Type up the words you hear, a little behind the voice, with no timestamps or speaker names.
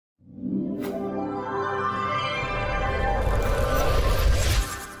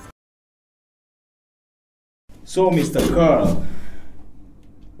So, Mr. Carl,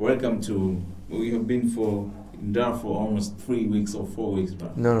 welcome to. We have been there for almost 3 weeks or 4 weeks,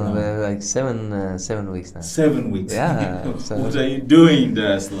 bro. No, like 7 weeks now. 7 weeks. Yeah. So what are you doing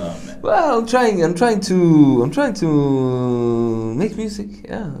there, Islam, man? well, I'm trying to make music.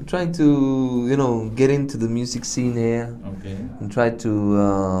 Yeah, I'm trying to get into the music scene here. Okay. And try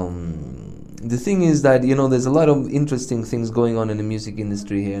to. The thing is that there's a lot of interesting things going on in the music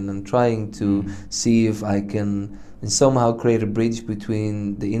industry here, and I'm trying to see if I can somehow create a bridge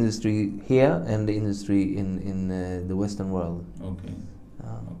between the industry here and the industry in the Western world. Okay.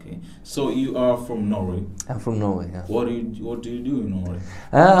 Okay. So you are from Norway. I'm from Norway. Yeah. What do you do in Norway?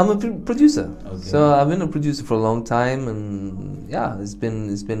 I'm a producer. Okay. So I've been a producer for a long time, and yeah, it's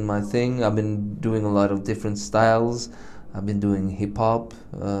been my thing. I've been doing a lot of different styles. I've been doing hip hop.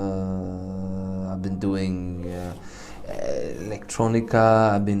 I've been doing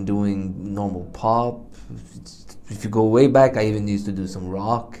electronica. I've been doing normal pop. If you go way back, I even used to do some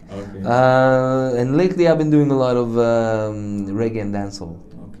rock. Okay. And lately, I've been doing a lot of reggae and dancehall.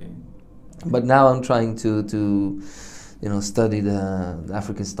 Okay. But now I'm trying to study the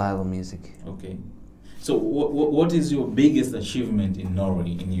African style of music. Okay. So what is your biggest achievement in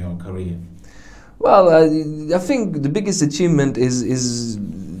Norway in your career? Well, I think the biggest achievement is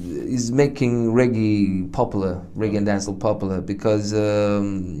making reggae popular, reggae and dancehall popular, because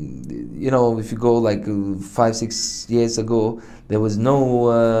if you go like 5-6 years ago, there was no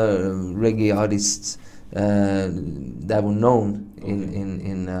reggae artists that were known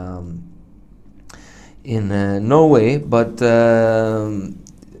in Norway, but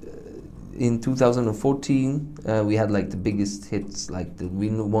in 2014 we had like the biggest hits, we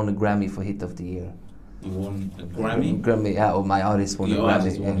won a Grammy for Hit of the Year. You won a Grammy? Grammy, yeah, or my artist won a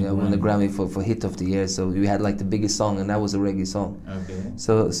Grammy. Yeah, won a Grammy for Hit of the Year. So we had like the biggest song, and that was a reggae song. Okay.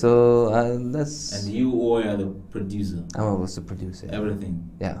 So that's. And you were the producer? I was the producer. Everything?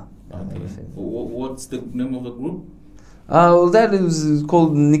 Yeah. Okay. Everything. What's the name of the group? Well, that is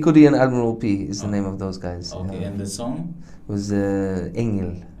called Nicody and Admiral P. Is the name of those guys. Okay, and the song? It was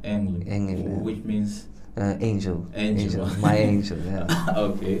Engel. Engel. Which means? Angel. Angel. My angel. Yeah.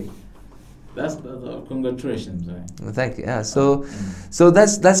 Okay. That's congratulations, right? Thank you. Yeah. So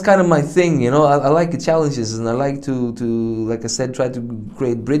that's kind of my thing. I like the challenges, and I like to like I said, try to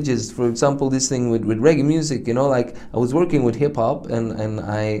create bridges. For example, this thing with reggae music. Like I was working with hip hop, and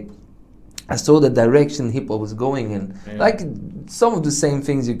I saw the direction hip hop was going in. Yeah. Like some of the same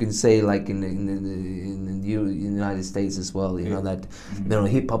things you can say, like in the United States as well. That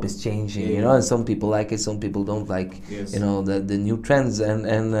hip hop is changing. And some people like it, some people don't like. Yes. The new trends, and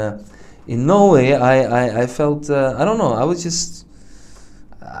in Norway, I felt I don't know. I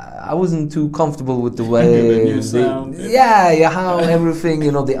wasn't too comfortable with the way the new sound. How everything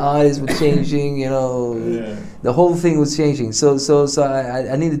the artists were changing. The whole thing was changing. So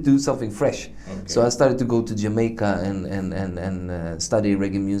I needed to do something fresh. Okay. So I started to go to Jamaica and study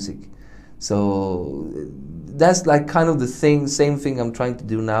reggae music. So that's like kind of the same thing I'm trying to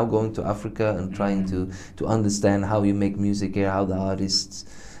do now, going to Africa and trying to understand how you make music here, how the artists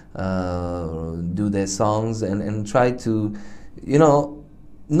do their songs, and try to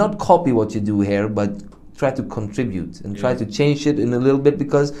not copy what you do here, but try to contribute and try to change it in a little bit.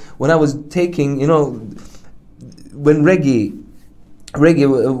 Because when I was taking when reggae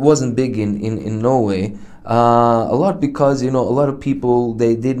wasn't big in Norway, a lot because a lot of people,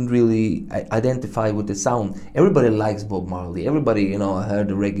 they didn't really identify with the sound. Everybody likes Bob Marley, everybody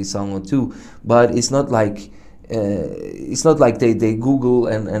heard a reggae song or two, but it's not like they Google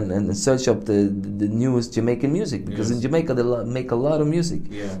and search up the newest Jamaican music, because in Jamaica they make a lot of music.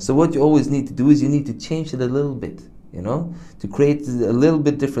 Yeah. So what you always need to do is you need to change it a little bit, to create a little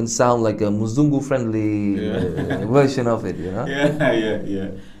bit different sound, like a Muzungu friendly version of it.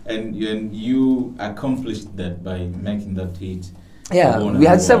 Yeah. And you accomplished that by making that hit. Yeah, we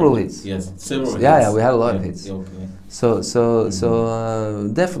had several hits. Yes, several hits. Yeah, we had a lot of hits. Okay. So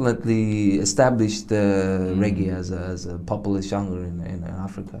definitely established reggae as a popular genre in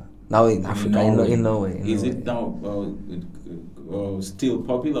Africa. Now in Norway. Is it now still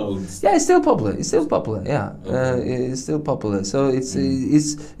popular? Or yeah, it's still popular. It's still popular. Yeah, it's still popular. So it's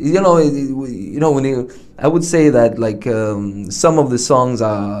I would say that like some of the songs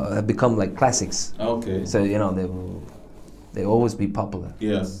have become like classics. Okay. So they always be popular.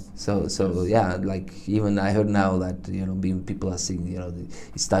 Yes. So yeah, like even I heard now that people are singing.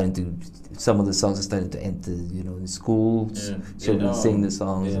 It's starting to, some of the songs are starting to enter. In school, children sing the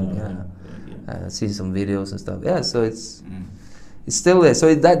songs. I see some videos and stuff. Yeah, so it's still there.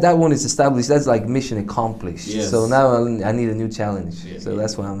 So that one is established. That's like mission accomplished. Yes. So now I need a new challenge. So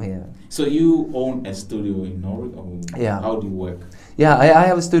that's why I'm here. So you own a studio in Norway, or Yeah. how do you work? Yeah, I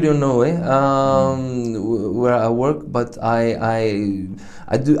have a studio in Norway where I work, but I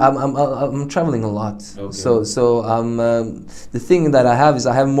do I'm traveling a lot. Okay. So the thing that I have is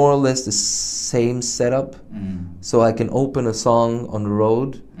I have more or less the same setup. So I can open a song on the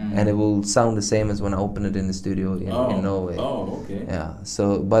road and it will sound the same as when I open it in the studio in Norway. Oh, okay. Yeah.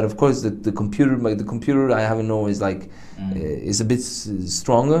 So, but of course the computer I have in Norway is like is a bit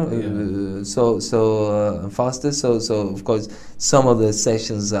stronger, faster. So of course some of the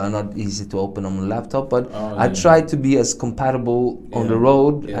sessions are not easy to open on a laptop, but I try to be as compatible on the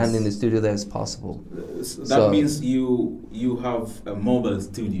road and in the studio as possible. That means you have a mobile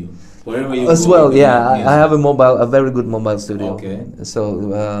studio wherever you as go. Well, yeah, I have a very good mobile studio. Okay. So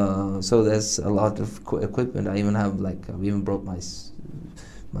there's a lot of equipment. I've even brought my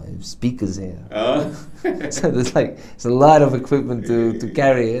speakers here. So there's a lot of equipment to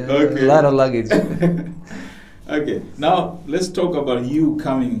carry. A lot of luggage. Okay, now let's talk about you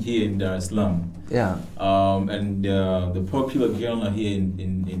coming here in Dar es Salaam. Yeah. And the popular genre here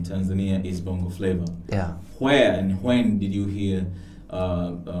in Tanzania is Bongo Flava. Yeah. Where and when did you hear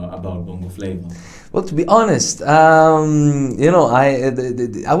about Bongo Flava? Well, to be honest, I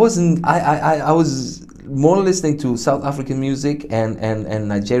was more listening to South African music and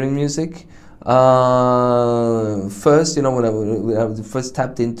Nigerian music. First, when I first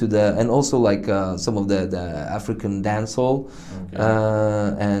tapped into and also like some of the African dancehall,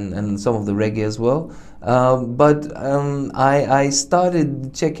 and some of the reggae as well. But I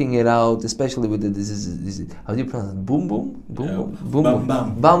started checking it out, especially with this how do you pronounce it? Boom boom? Boom boom? Boom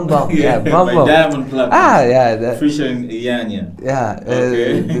Bam Bam Bam. Yeah, Bam Bam. Diamond Platnumz. Yeah. Featuring Yanya. Yeah,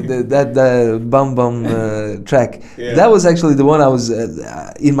 Okay. the Bam Bam track. Yeah. That was actually the one I was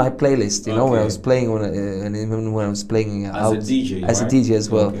in my playlist. When I was playing and even when I was playing as a DJ, as right? a DJ as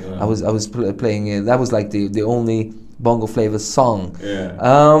well. Okay, right. I was playing it. That was like the only Bongo Flava song. Yeah.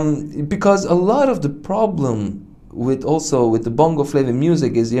 Because a lot of the problem with the Bongo Flava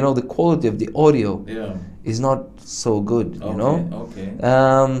music is the quality of the audio is not so good. Okay.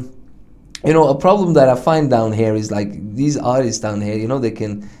 A problem that I find down here is like these artists down here, they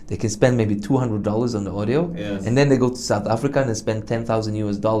can spend maybe $200 on the audio, and then they go to South Africa and they spend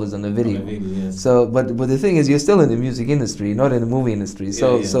 $10,000 on the video. Yes. So, but the thing is, you're still in the music industry, not in the movie industry.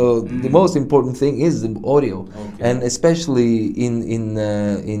 So the most important thing is the audio, and especially in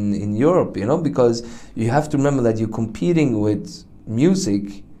Europe, because you have to remember that you're competing with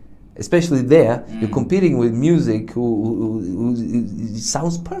music. Especially there, you're competing with music who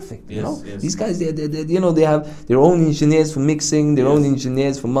sounds perfect. Yes. These guys, they have their own engineers for mixing, their own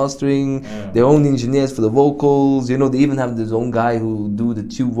engineers for mastering, their own engineers for the vocals. They even have their own guy who do the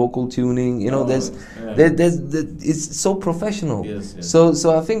vocal tuning. There's it's so professional. Yes. So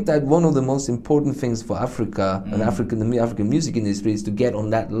I think that one of the most important things for Africa and the African music industry is to get on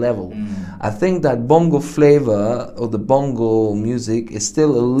that level. I think that Bongo Flava or the Bongo music is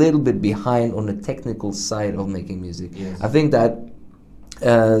still a little bit behind on the technical side of making music. I think that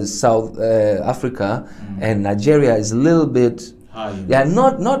South Africa and Nigeria is a little bit higher. Yeah,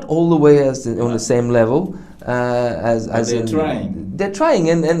 not all the way on the same level as they're trying. They're trying,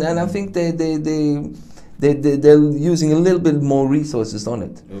 and I think they're using a little bit more resources on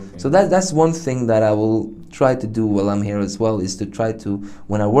it. So that's one thing that I will try to do while I'm here as well, is to try to,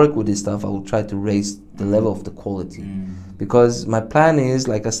 when I work with this stuff, I will try to raise the level of the quality. Because my plan is,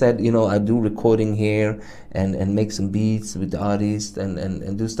 like I said, I do recording here and make some beats with the artists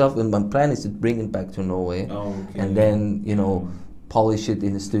and do stuff, and my plan is to bring it back to Norway and then polish it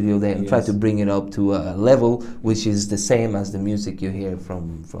in the studio there and try to bring it up to a level which is the same as the music you hear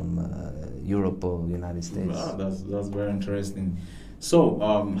from Europe or United States. Wow, that's very interesting. So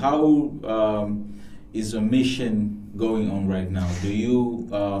how is your mission going on right now? Do you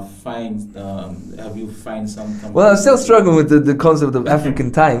have you find some? Well, I'm still struggling with the concept of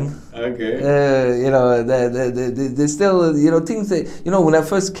African time. Okay. There's still things that when I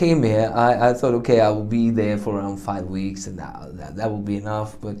first came here, I thought, okay, I will be there for around 5 weeks and that will be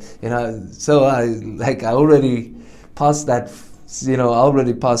enough. But so I already passed that. I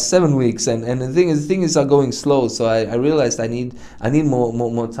already passed 7 weeks, and the things are going slow. So I realized I need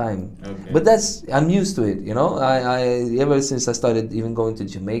more time. Okay. But I'm used to it. I ever since I started even going to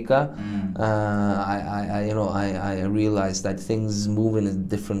Jamaica, I realized that things move in a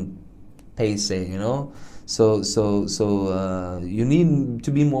different pace. So you need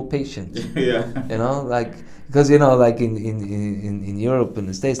to be more patient. Because in Europe and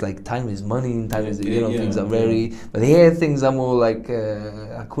the States, like, time is money, and time is things are very. But here things are more like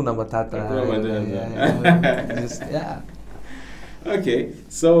Hakuna Matata. Okay,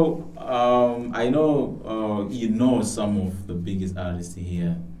 so I know you know some of the biggest artists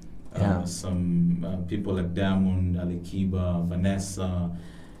here. Yeah. Some people like Diamond, Alikiba, Vanessa,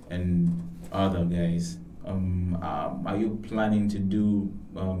 and other guys. Are you planning to do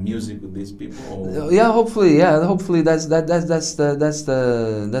music with these people? Or? Yeah, hopefully, yeah, hopefully that's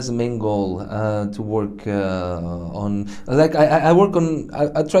the main goal, to work on. Like I work on.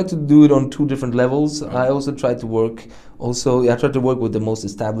 I try to do it on two different levels. Okay. I also try to work. Also, I try to work with the most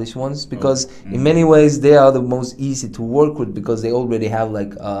established ones because Okay. in many ways they are the most easy to work with because they already have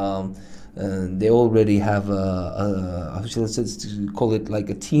like. They already have how should I call it, like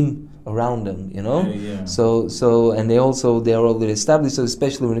a team around them, you know. Yeah. So and they are already established. So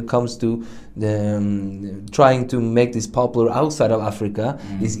especially when it comes to the trying to make this popular outside of Africa,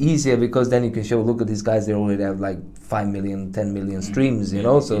 it's easier because then you can show, look at these guys, they already have like 5 million, 10 million streams, you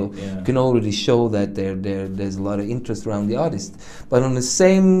know. So you can already show that there's a lot of interest around the artist. But on the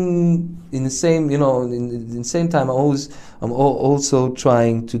same in the same time, I'm also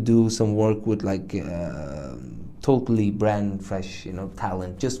trying to do some work with like totally brand fresh,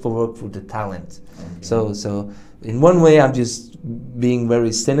 talent, just for work for the talent. Okay. So in one way, I'm just being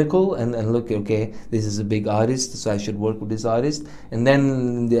very cynical and look, okay, this is a big artist, so I should work with this artist. And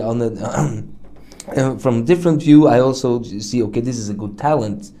then from a different view, I also see, okay, this is a good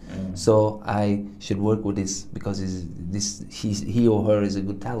talent, so I should work with this because he or her is a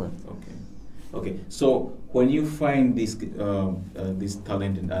good talent. Okay. So when you find these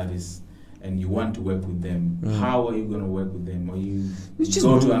talented artists and you want to work with them, how are you going to work with them? Or you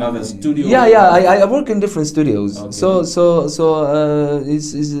go to another studio? Yeah, I work in different studios. Okay. So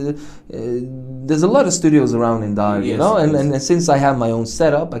there's a lot of studios around in Dar, and since I have my own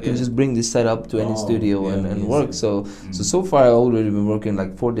setup, I can just bring this setup to any studio and work. So so far I've already been working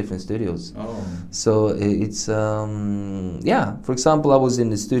like 4 different studios. So it's for example, I was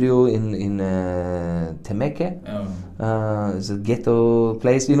in the studio in Temeke. It's a ghetto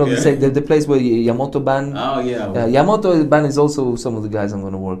place, the place where Yamato band. Yamato band is also some of the guys I'm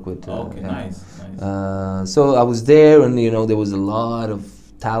going to work with. Nice. So I was there, and there was a lot of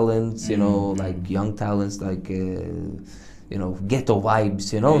talents, like young talents, like ghetto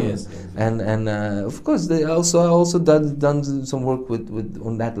vibes, Yes. And of course I also done some work with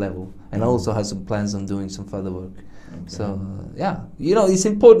on that level, and I also have some plans on doing some further work. Okay. So it's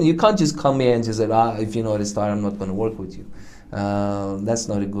important. You can't just come here and just say, if you're not a star, I'm not going to work with you. That's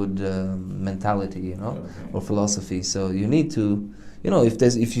not a good mentality, or philosophy. So you need to,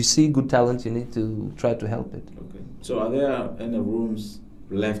 if you see good talent, you need to try to help it. Okay. So are there any rooms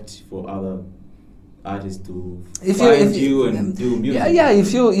left for other artists to find you and do music? Yeah.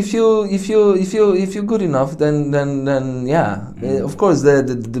 If you're good enough, then yeah. Of course,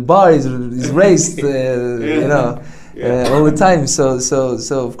 the bar is raised, all the time. So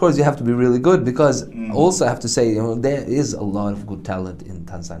of course you have to be really good, because also I have to say, there is a lot of good talent in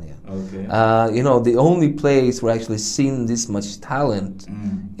Tanzania. Okay. The only place where I actually seen this much talent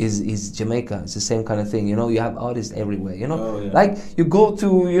is Jamaica. It's the same kind of thing. You have artists everywhere. Like you go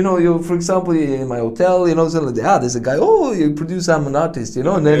to for example, in my hotel, there's a guy. Oh, you produce, I'm an artist.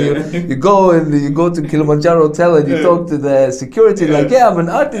 And then you go to Kilimanjaro Hotel and you talk to the security, like, I'm an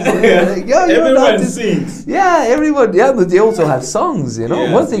artist. Like, everyone sings. Yeah, everyone. Yeah, but they also have songs. Yes,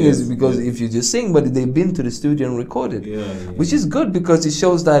 one thing is because if you just sing, but they've been to the studio and recorded, which is good because it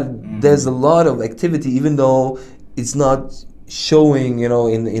shows that there's a lot of activity, even though it's not showing,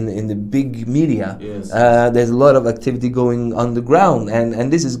 in the big media. Yes. There's a lot of activity going underground,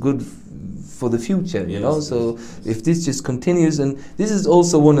 and this is good for the future, So if this just continues, and this is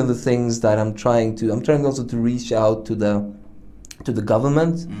also one of the things that I'm trying also to reach out to the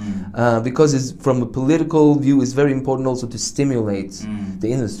government, because it's, from a political view, it's very important also to stimulate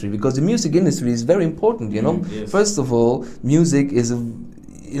the industry, because the music industry is very important. Yes. First of all, music is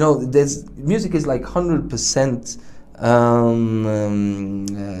music is like 100%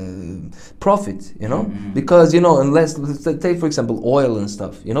 profit, because unless, let's take for example oil and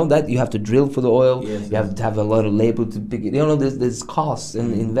stuff, that you have to drill for the oil, you have to have a lot of labor to pick it, there's costs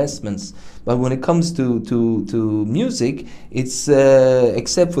and investments. But when it comes to music, it's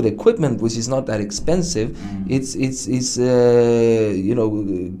except for the equipment, which is not that expensive, it's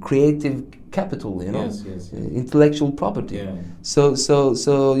creative capital, Yes. intellectual property. Yeah. So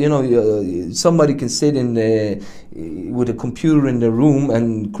somebody can sit with a computer in the room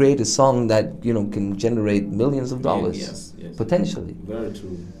and create a song that can generate millions of dollars. Yes. Potentially. Very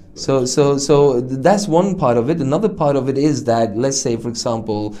true. So that's one part of it. Another part of it is that, let's say, for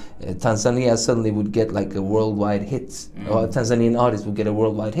example, Tanzania suddenly would get like a worldwide hit, or a Tanzanian artist would get a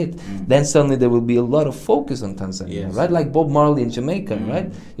worldwide hit. Then suddenly there will be a lot of focus on Tanzania, right? Like Bob Marley in Jamaica, right?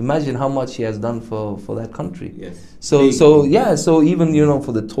 Imagine how much he has done for that country. Yes. So yeah, so even, you know,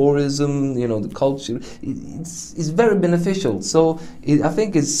 for the tourism, you know, the culture, it's very beneficial. So I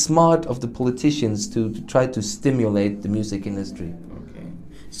think it's smart of the politicians to try to stimulate the music industry. Okay.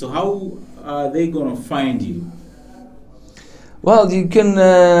 So how are they gonna find you? Well, you can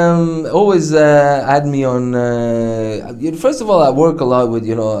always add me on. First of all, I work a lot with,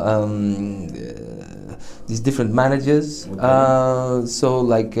 you know, these different managers. Okay. So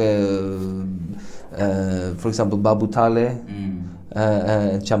like, for example, Babu Tale,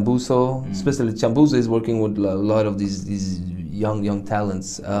 Chambuso. Especially Chambuso is working with a lot of these young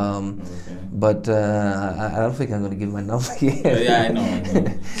talents. But I don't think I'm going to give my number yet. Yeah, I know.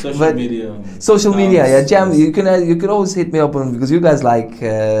 Social media. Social media, yeah. Jam. You can always hit me up on, because you guys like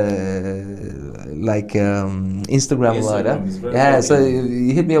Instagram a lot. Yeah. Popular. So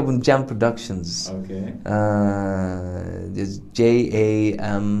you hit me up on Jam Productions. Okay. There's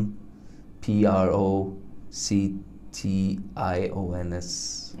JamProCtions.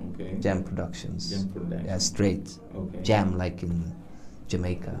 Okay. Jam Productions. Jam Productions. Yeah, straight. Okay. Jam, like in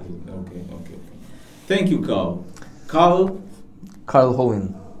Jamaica. Okay. Thank you, Carl. Carl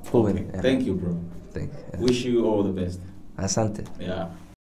Hovind. Okay. Yeah. Thank you, bro. Yeah. Wish you all the best. Asante. Yeah.